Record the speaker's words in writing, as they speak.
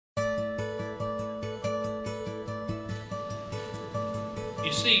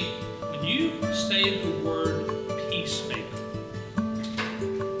You see, when you say the word peacemaker,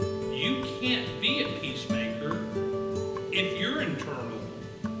 you can't be a peacemaker if you're internal.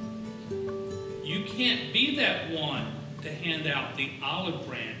 You can't be that one to hand out the olive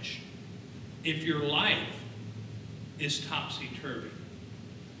branch if your life is topsy-turvy.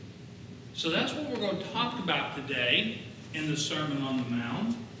 So that's what we're going to talk about today in the Sermon on the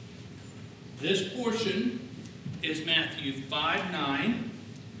Mount. This portion is Matthew 5:9.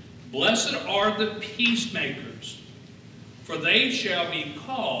 Blessed are the peacemakers, for they shall be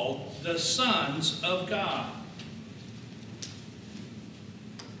called the sons of God.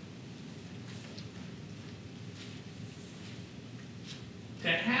 To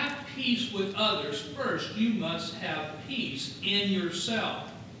have peace with others, first you must have peace in yourself.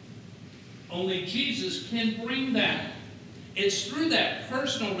 Only Jesus can bring that. It's through that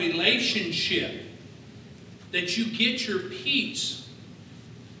personal relationship that you get your peace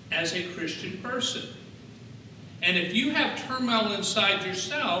as a Christian person. And if you have turmoil inside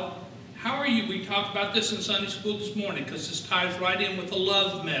yourself, how are you? We talked about this in Sunday school this morning because this ties right in with the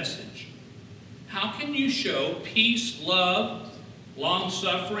love message. How can you show peace, love,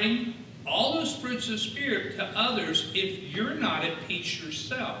 long-suffering, all those fruits of the Spirit to others if you're not at peace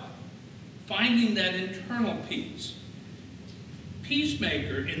yourself? Finding that internal peace.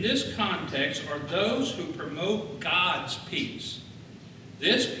 Peacemaker in this context are those who promote God's peace.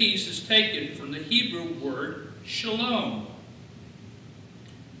 This peace is taken from the Hebrew word shalom,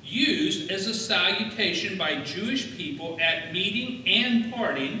 used as a salutation by Jewish people at meeting and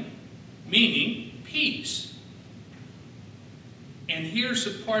parting, meaning peace. And here's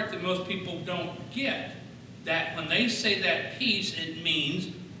the part that most people don't get, that when they say that peace, it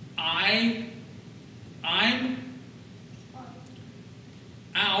means I'll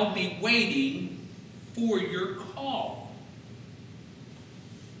be waiting for your call.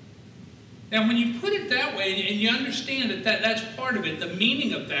 Now, when you put it that way, and you understand that that's part of it, the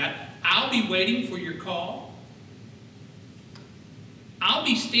meaning of that, I'll be waiting for your call. I'll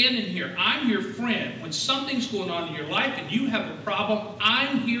be standing here. I'm your friend. When something's going on in your life and you have a problem,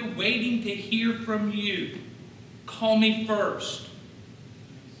 I'm here waiting to hear from you. Call me first.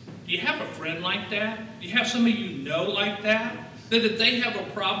 Do you have a friend like that? Do you have somebody you know like that? That if they have a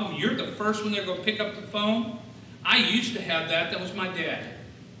problem, you're the first one they're going to pick up the phone? I used to have that. That was my dad.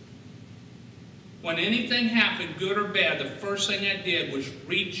 When anything happened, good or bad, the first thing I did was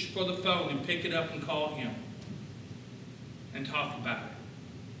reach for the phone and pick it up and call him and talk about it.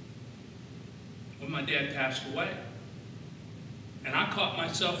 When my dad passed away, and I caught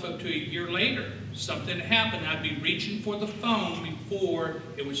myself up to a year later, something happened, I'd be reaching for the phone before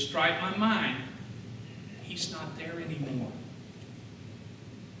it would strike my mind. He's not there anymore.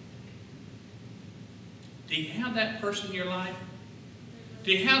 Do you have that person in your life?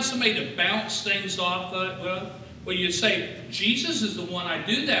 Do you have somebody to bounce things off of? Well, you say, Jesus is the one I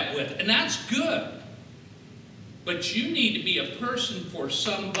do that with, and that's good. But you need to be a person for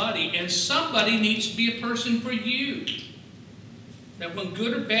somebody, and somebody needs to be a person for you. That when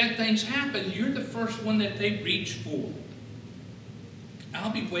good or bad things happen, you're the first one that they reach for. I'll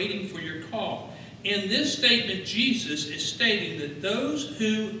be waiting for your call. In this statement, Jesus is stating that those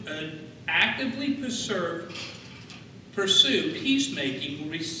who actively pursue peacemaking will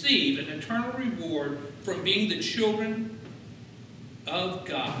receive an eternal reward from being the children of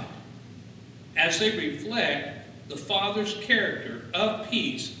God as they reflect the Father's character of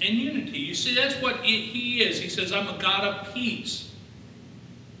peace and unity. You see, that's what He is. He says, I'm a God of peace.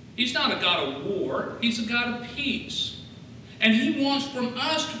 He's not a God of war. He's a God of peace. And He wants from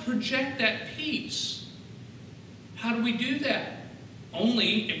us to project that peace. How do we do that?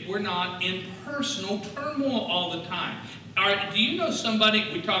 Only if we're not in personal turmoil all the time. All right, do you know somebody,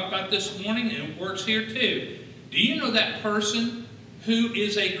 we talked about this morning and it works here too. Do you know that person who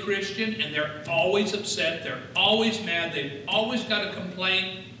is a Christian and they're always upset, they're always mad, they've always got a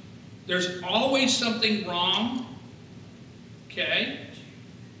complaint, there's always something wrong, okay?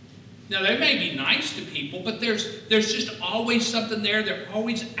 Now, they may be nice to people, but there's just always something there. They're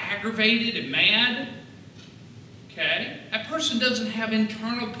always aggravated and mad. Okay? That person doesn't have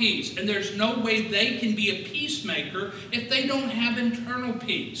internal peace, and there's no way they can be a peacemaker if they don't have internal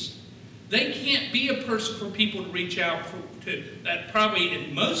peace. They can't be a person for people to reach out to. That probably,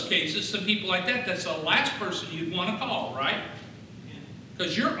 in most cases, some people like that, that's the last person you'd want to call, right?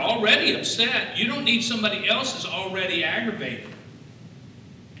 Because you're already upset. You don't need somebody else who's already aggravated.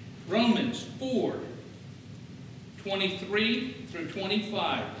 Romans 4:23 through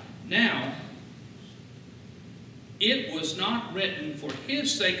 25. Now, it was not written for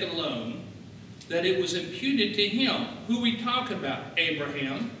his sake alone that it was imputed to him. Who we talk about?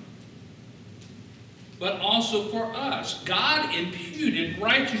 Abraham. But also for us. God imputed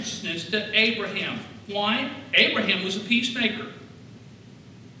righteousness to Abraham. Why? Abraham was a peacemaker.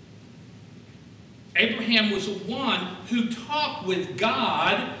 Abraham was the one who talked with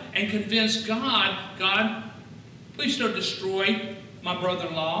God and convinced God, God, please don't destroy my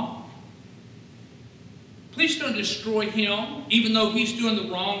brother-in-law. Please don't destroy him, even though he's doing the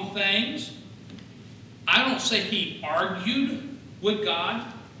wrong things. I don't say he argued with God.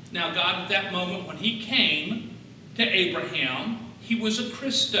 Now, God, at that moment, when he came to Abraham, he was a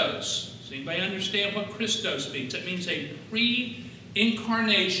Christos. Does anybody understand what Christos means? It means a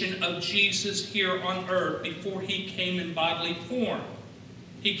pre-incarnation of Jesus here on earth before he came in bodily form.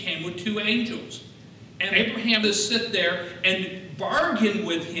 He came with 2 angels. And Abraham would sit there and bargain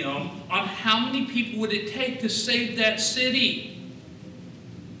with him on how many people would it take to save that city.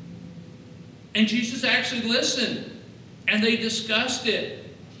 And Jesus actually listened. And they discussed it.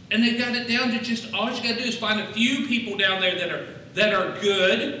 And they got it down to just, all you got to do is find a few people down there that are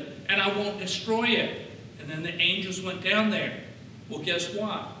good, and I won't destroy it. And then the angels went down there. Well, guess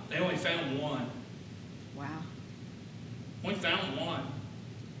what? They only found 1. Wow. Only found 1.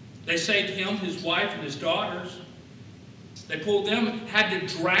 They saved him, his wife, and his daughters. They pulled them, had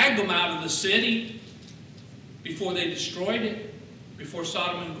to drag them out of the city before they destroyed it, before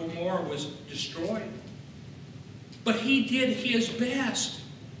Sodom and Gomorrah was destroyed. But he did his best.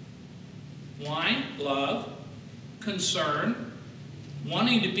 Why? Love, concern,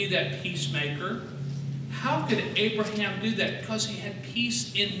 wanting to be that peacemaker. How could Abraham do that? Because he had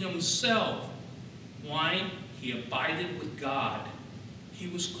peace in himself. Why? He abided with God. He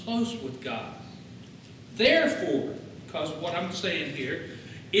was close with God. Therefore, because of what I'm saying here,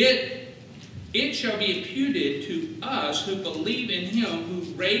 it shall be imputed to us who believe in him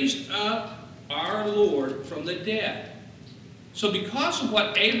who raised up our Lord from the dead. So because of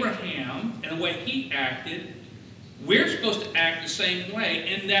what Abraham and the way he acted, we're supposed to act the same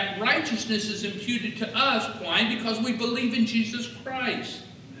way, and that righteousness is imputed to us. Why? Because we believe in Jesus Christ,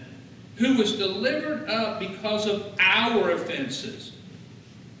 who was delivered up because of our offenses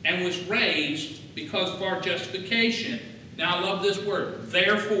and was raised because of our justification. Now, I love this word,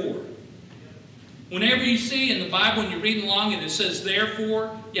 therefore. Whenever you see in the Bible and you're reading along and it says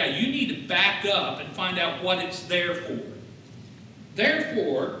therefore, yeah, you need to back up and find out what it's there for.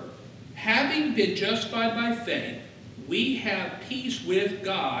 Therefore, having been justified by faith, we have peace with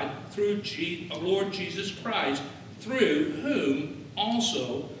God through our Lord Jesus Christ, through whom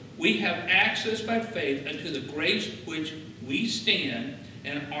also we have access by faith unto the grace which we stand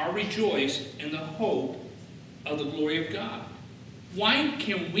and are rejoiced in the hope of the glory of God. Why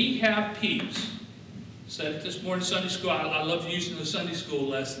can we have peace? I said it this morning in Sunday school. I love using the Sunday school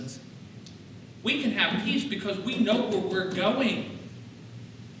lessons. We can have peace because we know where we're going.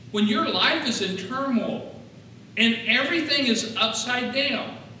 When your life is in turmoil and everything is upside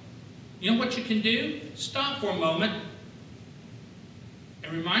down, you know what you can do? Stop for a moment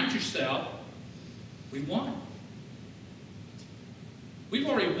and remind yourself, we won. We've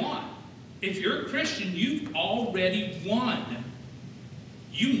already won. If you're a Christian, you've already won.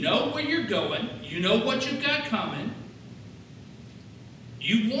 You know where you're going. You know what you've got coming.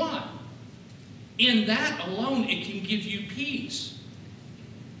 You won. In that alone, it can give you peace.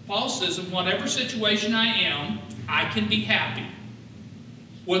 Paul says, in whatever situation I am, I can be happy.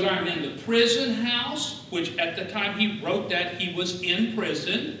 Whether I'm in the prison house, which at the time he wrote that he was in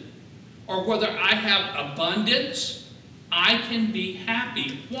prison, or whether I have abundance, I can be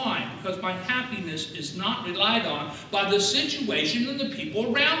happy. Why? Because my happiness is not relied on by the situation and the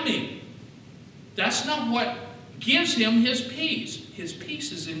people around me. That's not what gives him his peace. His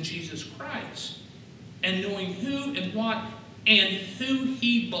peace is in Jesus Christ. And knowing who and what and who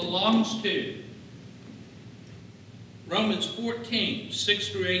he belongs to. Romans 14, 6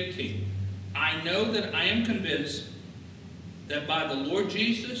 through 18. I know that I am convinced that by the Lord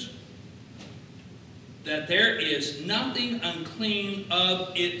Jesus, that there is nothing unclean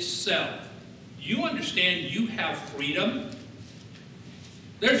of itself. You understand you have freedom?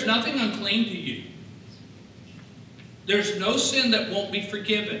 There's nothing unclean to you. There's no sin that won't be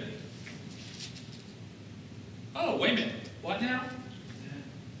forgiven. Oh, wait a minute. What now?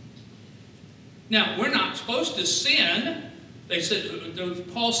 Now, we're not supposed to sin. They said,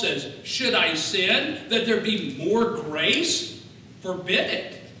 Paul says, should I sin that there be more grace? Forbid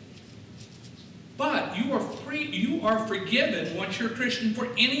it. But you are free, you are forgiven once you're a Christian for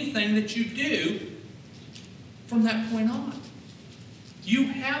anything that you do from that point on. You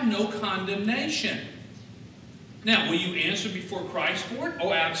have no condemnation. Now, will you answer before Christ for it?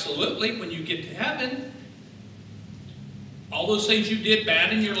 Oh, absolutely. When you get to heaven, all those things you did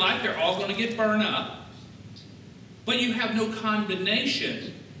bad in your life, they're all going to get burned up. But you have no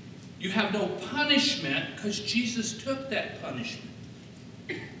condemnation. You have no punishment because Jesus took that punishment.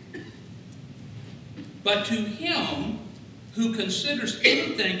 But to him who considers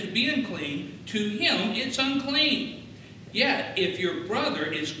anything to be unclean, to him it's unclean. Yet, if your brother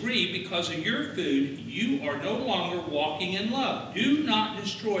is grieved because of your food, you are no longer walking in love. Do not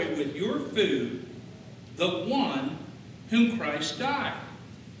destroy with your food the one whom Christ died.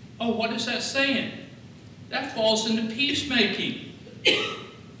 Oh, what is that saying? That falls into peacemaking.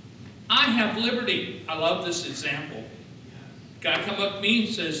 I have liberty. I love this example. Guy come up to me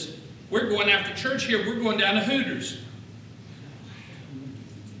and says, we're going after church here. We're going down to Hooters.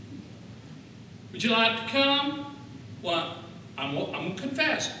 Would you like to come? Well, I'm going to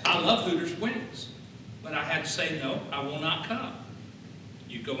confess. I love Hooters wings. But I had to say, no, I will not come.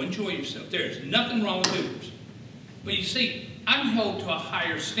 You go enjoy yourself. There's nothing wrong with Hooters. But you see, I'm held to a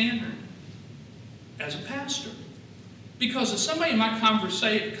higher standard as a pastor. Because if somebody in my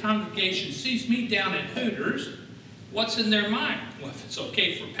congregation sees me down at Hooters, what's in their mind? Well, if it's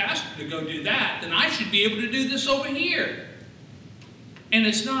okay for a pastor to go do that, then I should be able to do this over here. And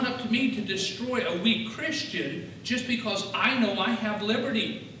it's not up to me to destroy a weak Christian just because I know I have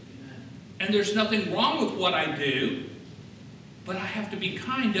liberty. And there's nothing wrong with what I do, but I have to be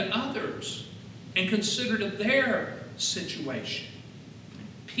kind to others and consider their situation.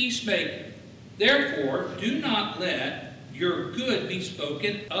 Peacemaking. Therefore, do not let your good be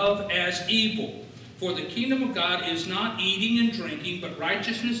spoken of as evil. For the kingdom of God is not eating and drinking, but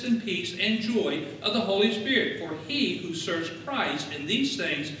righteousness and peace and joy of the Holy Spirit. For he who serves Christ in these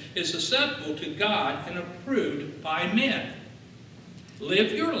things is acceptable to God and approved by men.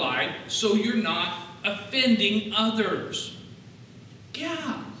 Live your life so you're not offending others.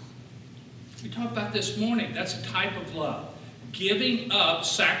 Yeah. We talked about this morning. That's a type of love. Giving up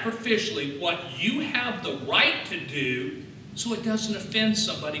sacrificially what you have the right to do so it doesn't offend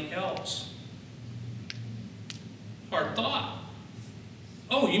somebody else. Hard thought.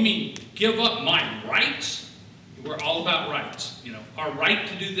 Oh, you mean give up my rights? We're all about rights. You know, our right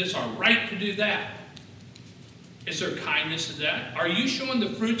to do this, our right to do that. Is there kindness to that? Are you showing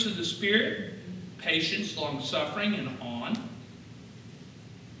the fruits of the Spirit? Patience, long-suffering, and on.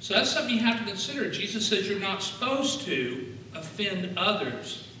 So that's something you have to consider. Jesus says you're not supposed to offend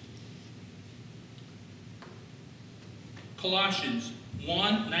others. Colossians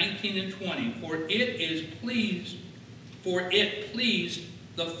 1:19 and 20. For it pleased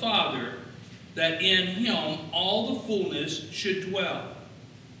the Father that in him all the fullness should dwell,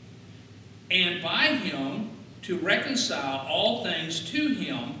 and by him to reconcile all things to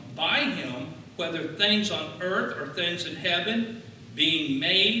him, by him, whether things on earth or things in heaven, being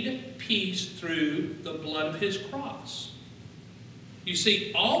made peace through the blood of his cross. You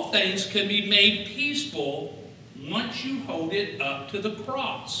see, all things can be made peaceful once you hold it up to the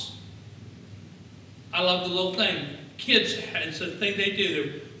cross. I love the little thing. Kids, it's a thing they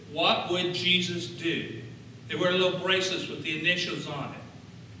do. What would Jesus do? They wear little bracelets with the initials on it.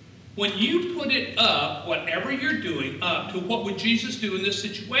 When you put it up, whatever you're doing, up to what would Jesus do in this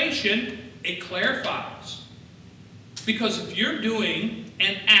situation, it clarifies. Because if you're doing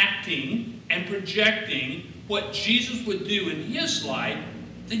and acting and projecting what Jesus would do in his life,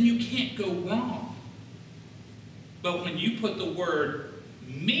 then you can't go wrong. But when you put the word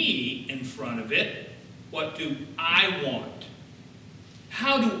me in front of it, what do I want?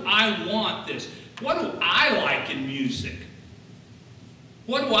 How do I want this? What do I like in music?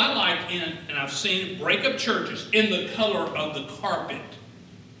 What do I like in, and I've seen breakup churches, in the color of the carpet.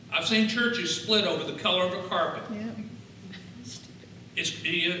 I've seen churches split over the color of a carpet. Yeah.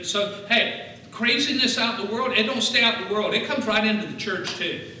 So, hey, craziness out in the world, it don't stay out in the world. It comes right into the church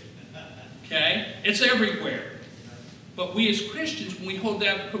too. Okay? It's everywhere. But we as Christians, when we hold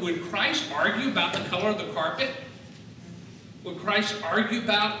that, would Christ argue about the color of the carpet? Would Christ argue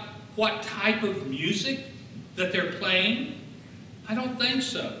about what type of music that they're playing? I don't think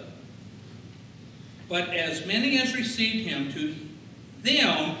so. But as many as received him, to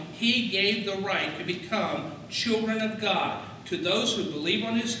them he gave the right to become children of God, to those who believe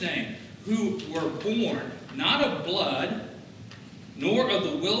on his name, who were born not of blood, nor of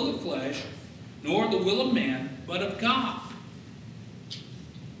the will of the flesh, nor the will of man, but of God.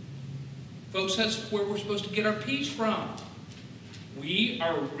 Folks, that's where we're supposed to get our peace from. We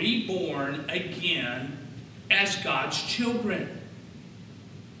are reborn again as God's children.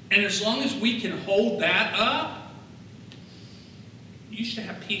 And as long as we can hold that up, you should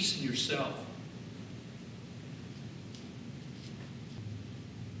have peace in yourself.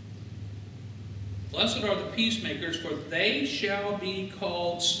 Blessed are the peacemakers, for they shall be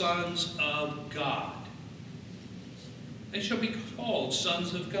called sons of God. They shall be called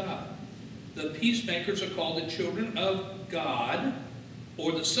sons of God. The peacemakers are called the children of God,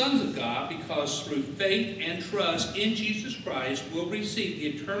 or the sons of God, because through faith and trust in Jesus Christ will receive the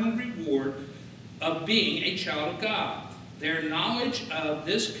eternal reward of being a child of God. Their knowledge of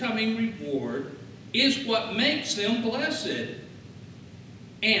this coming reward is what makes them blessed,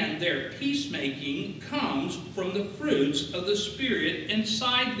 and their peacemaking comes from the fruits of the Spirit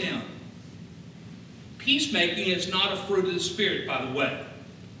inside them. Peacemaking is not a fruit of the Spirit, by the way.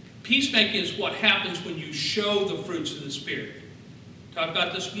 Peacemaking is what happens when you show the fruits of the Spirit. Talked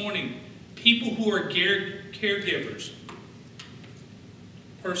about this morning, people who are caregivers.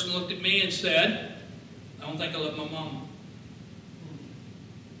 A person looked at me and said, I don't think I love my mama.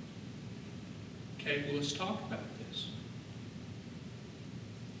 Okay, well, let's talk about this.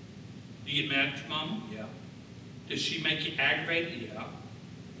 Do you get mad at your mama? Yeah. Does she make you aggravated? Yeah.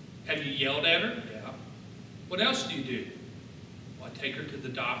 Have you yelled at her? Yeah. What else do you do? Well, I take her to the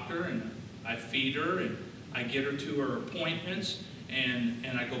doctor and I feed her and I get her to her appointments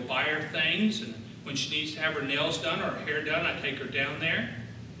and I go buy her things, and when she needs to have her nails done or her hair done, I take her down there.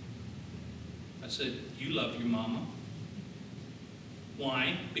 I said, you love your mama.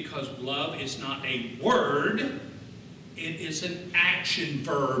 Why? Because love is not a word, it is an action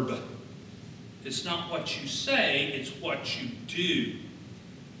verb. It's not what you say, it's what you do.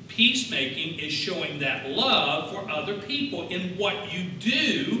 Peacemaking is showing that love for other people in what you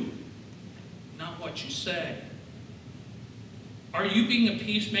do, not what you say. Are you being a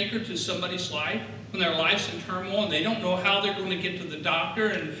peacemaker to somebody's life when their life's in turmoil and they don't know how they're going to get to the doctor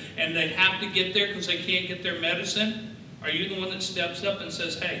and they have to get there because they can't get their medicine? Are you the one that steps up and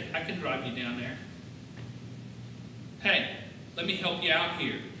says, hey, I can drive you down there. Hey, let me help you out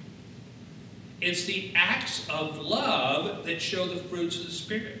here. It's the acts of love that show the fruits of the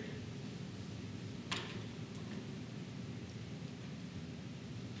Spirit.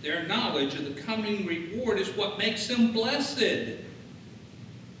 Their knowledge of the coming reward is what makes them blessed.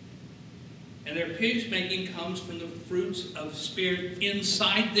 And their peacemaking comes from the fruits of Spirit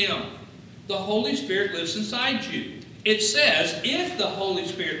inside them. The Holy Spirit lives inside you. It says, if the Holy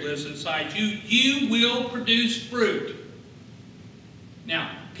Spirit lives inside you, you will produce fruit. Now,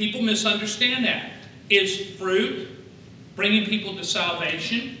 people misunderstand that. Is fruit bringing people to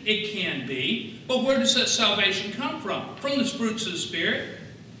salvation? It can be. But where does that salvation come from? From the fruits of the Spirit.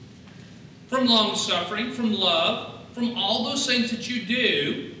 From long-suffering, from love, from all those things that you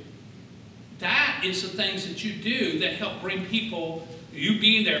do. That is the things that you do that help bring people, you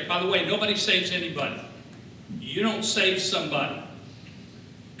being there. By the way, nobody saves anybody. You don't save somebody.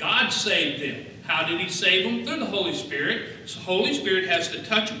 God saved them. How did He save them? Through the Holy Spirit. So the Holy Spirit has to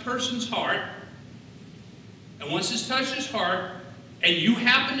touch a person's heart. And once it's touched his heart, and you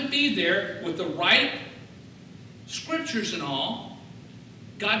happen to be there with the right scriptures and all,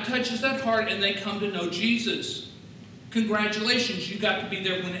 God touches that heart and they come to know Jesus. Congratulations, you got to be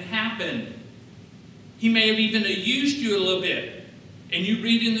there when it happened. He may have even used you a little bit. And you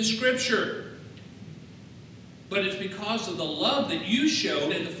read in the scripture. But it's because of the love that you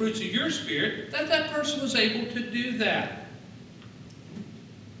showed and the fruits of your Spirit that that person was able to do that.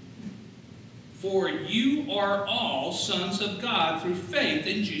 For you are all sons of God through faith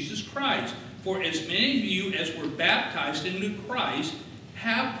in Jesus Christ. For as many of you as were baptized into Christ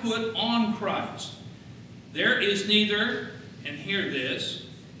have put on Christ. There is neither, and hear this,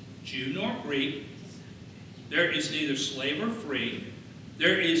 Jew nor Greek. There is neither slave or free.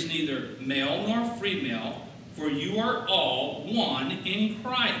 There is neither male nor female. For you are all one in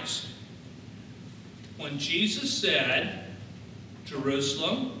Christ. When Jesus said,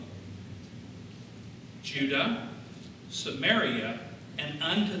 Jerusalem, Judah, Samaria, and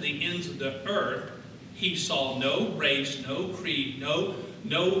unto the ends of the earth, He saw no race, no creed, no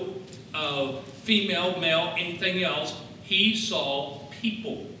female, male, anything else. He saw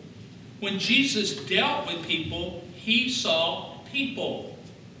people. When Jesus dealt with people, He saw people.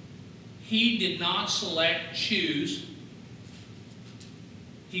 He did not select, choose.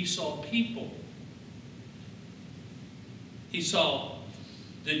 He saw people. He saw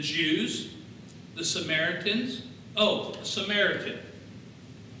the Jews, the Samaritans. Oh, a Samaritan.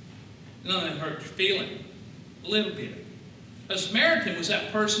 No, that hurt your feeling. A little bit. A Samaritan was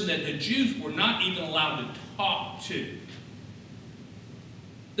that person that the Jews were not even allowed to talk to.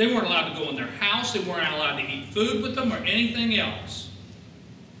 They weren't allowed to go in their house. They weren't allowed to eat food with them or anything else.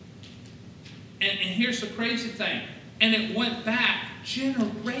 And here's the crazy thing. And it went back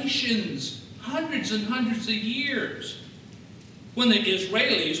generations, hundreds and hundreds of years. when the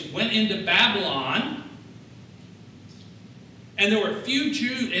Israelis went into Babylon, and there were a few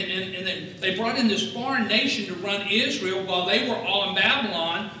Jews, and they brought in this foreign nation to run Israel while they were all in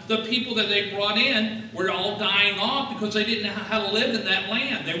Babylon. The people that they brought in were all dying off because they didn't know how to live in that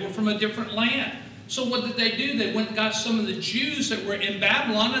land. They were from a different land. So what did they do? They went and got some of the Jews that were in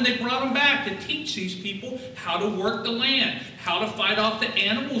Babylon, and they brought them back to teach these people how to work the land, how to fight off the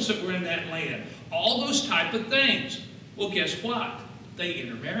animals that were in that land, all those type of things. Well, guess what? They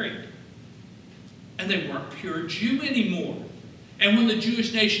intermarried. And they weren't pure Jew anymore. And when the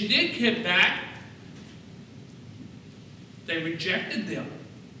Jewish nation did get back, they rejected them.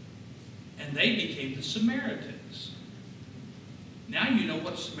 And they became the Samaritans. Now you know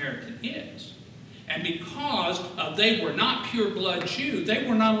what Samaritan is. And because they were not pure blood Jew, they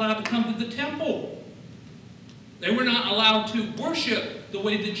were not allowed to come to the temple. They were not allowed to worship the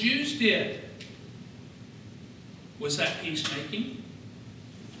way the Jews did. Was that peacemaking?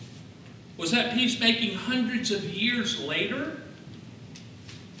 Was that peacemaking hundreds of years later?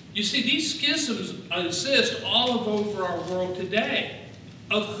 You see, these schisms exist all over our world today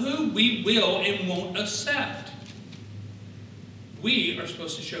of who we will and won't accept. We are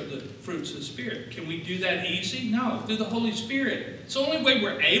supposed to show the fruits of the Spirit. Can we do that easy? No, through the Holy Spirit. It's the only way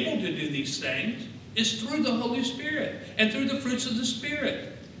we're able to do these things is through the Holy Spirit and through the fruits of the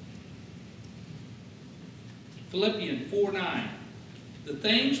Spirit. Philippians 4:9. The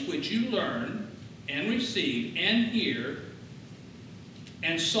things which you learn and receive and hear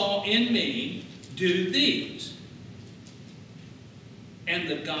and saw in me, do these, and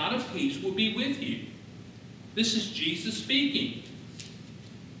the God of peace will be with you. This is Jesus speaking.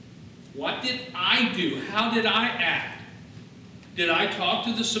 What did I do? How did I act? Did I talk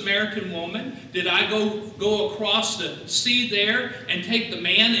to the Samaritan woman? Did I go across the sea there and take the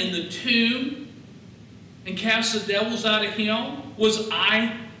man in the tomb and cast the devils out of him? Was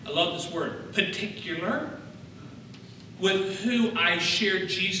I love this word, particular with who I shared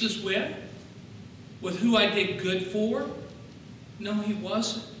Jesus with who I did good for? No, he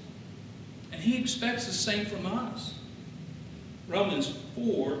wasn't. And he expects the same from us. Romans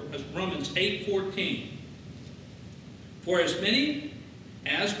 8:14. For as many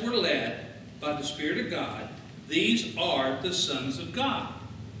as were led by the Spirit of God, these are the sons of God.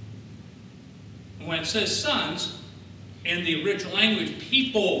 And when it says sons, in the original language,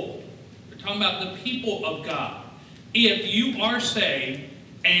 people, we're talking about the people of God. If you are saved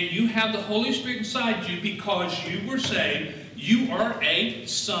and you have the Holy Spirit inside you because you were saved, you are a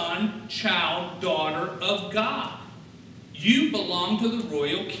son, child, daughter of God. You belong to the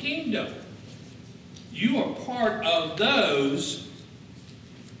royal kingdom. You are part of those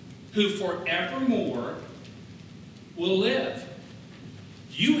who forevermore will live.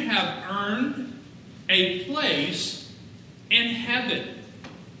 You have earned a place in heaven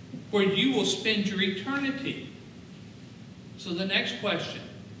where you will spend your eternity. So the next question,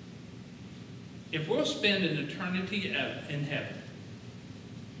 if we'll spend an eternity in heaven,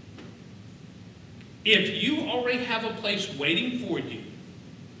 if you already have a place waiting for you,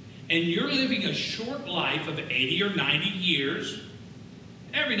 and you're living a short life of 80 or 90 years,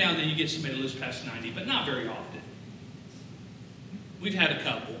 every now and then you get somebody who lives past 90, but not very often. We've had a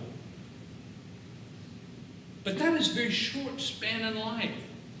couple. But that is a very short span in life.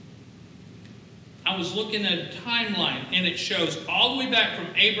 I was looking at a timeline, and it shows all the way back from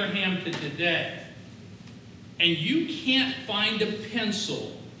Abraham to today. And you can't find a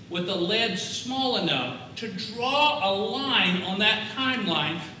pencil with a lead small enough to draw a line on that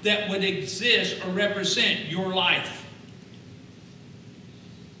timeline that would exist or represent your life.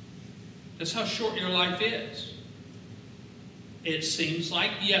 That's how short your life is. It seems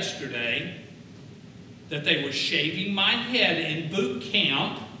like yesterday that they were shaving my head in boot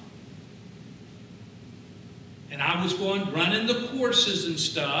camp, and I was going running the courses and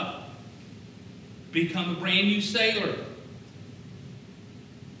stuff, become a brand new sailor.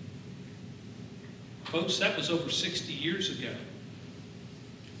 Folks, that was over 60 years ago.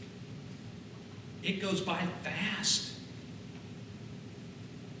 It goes by fast.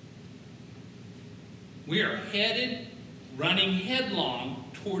 We are headed, running headlong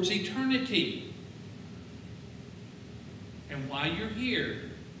towards eternity. And while you're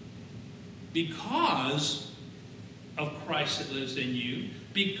here, because of Christ that lives in you,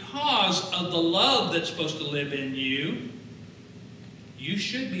 because of the love that's supposed to live in you, you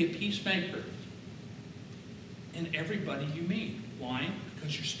should be a peacemaker in everybody you meet. Why?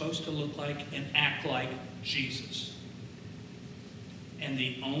 Because you're supposed to look like and act like Jesus. And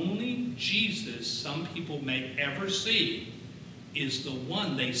the only Jesus some people may ever see is the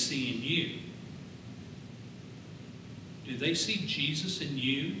one they see in you. Do they see Jesus in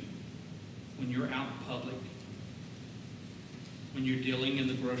you when you're out in public? When you're dealing in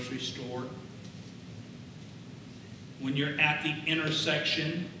the grocery store? When you're at the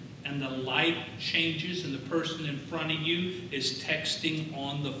intersection and the light changes and the person in front of you is texting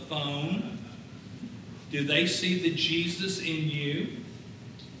on the phone? Do they see the Jesus in you?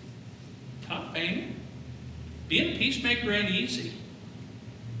 Tough, ain't it? Being a peacemaker ain't easy.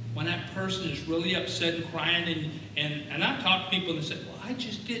 When that person is really upset and crying, and I talk to people and they say, well, I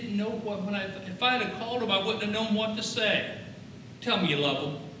just didn't know what, if I had called them, I wouldn't have known what to say. Tell them you love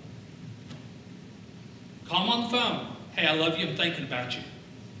them. Call them on the phone. Hey, I love you, I'm thinking about you.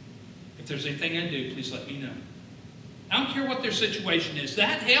 If there's anything I do, please let me know. I don't care what their situation is.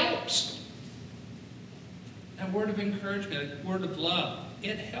 That helps. That word of encouragement, that word of love,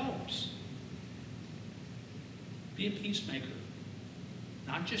 it helps. Be a peacemaker.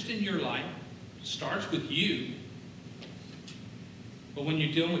 Not just in your life. It starts with you. But when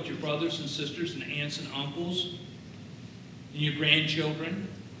you're dealing with your brothers and sisters and aunts and uncles, and your grandchildren,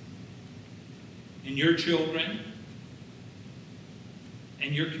 and your children,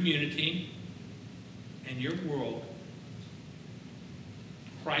 and your community, and your world,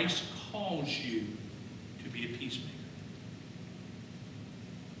 Christ calls you to be a peacemaker.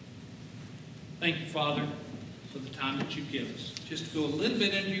 Thank you, Father, for the time that you give us. Just to go a little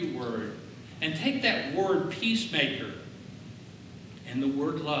bit into your word and take that word peacemaker and the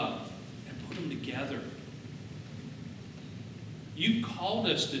word love and put them together. You've called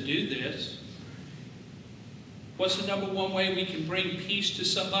us to do this. What's the number one way we can bring peace to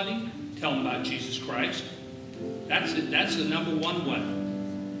somebody? Tell them about Jesus Christ. That's it. That's the number one way.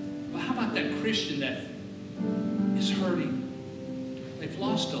 But how about that Christian that is hurting? They've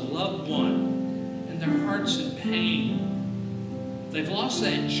lost a loved one and their heart's in pain. They've lost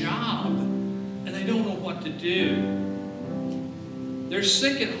that job and they don't know what to do. They're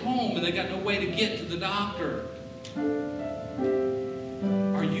sick at home and they got no way to get to the doctor.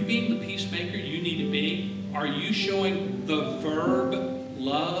 Are you being the peacemaker you need to be? Are you showing the verb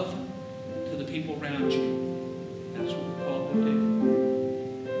love to the people around you? That's what we're called to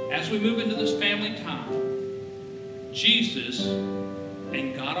do. As we move into this family time, Jesus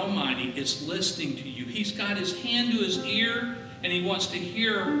and God Almighty is listening to you. He's got his hand to his ear and he wants to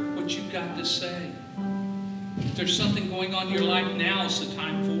hear what you've got to say. If there's something going on in your life, now is the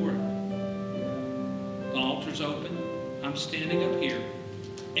time for it. The altar's open. I'm standing up here.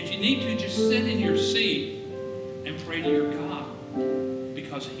 If you need to, just sit in your seat and pray to your God,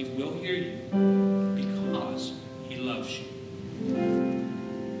 because he will hear you, because he loves you.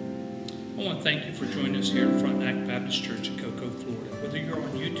 I want to thank you for joining us here at Frontenac Baptist Church in Cocoa, Florida, whether you're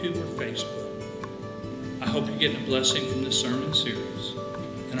on YouTube or Facebook. I hope you're getting a blessing from this sermon series,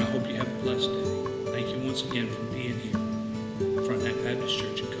 and I hope you have a blessed day. Thank you once again for being here at Frontenac Baptist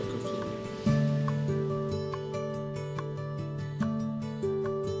Church in Cocoa.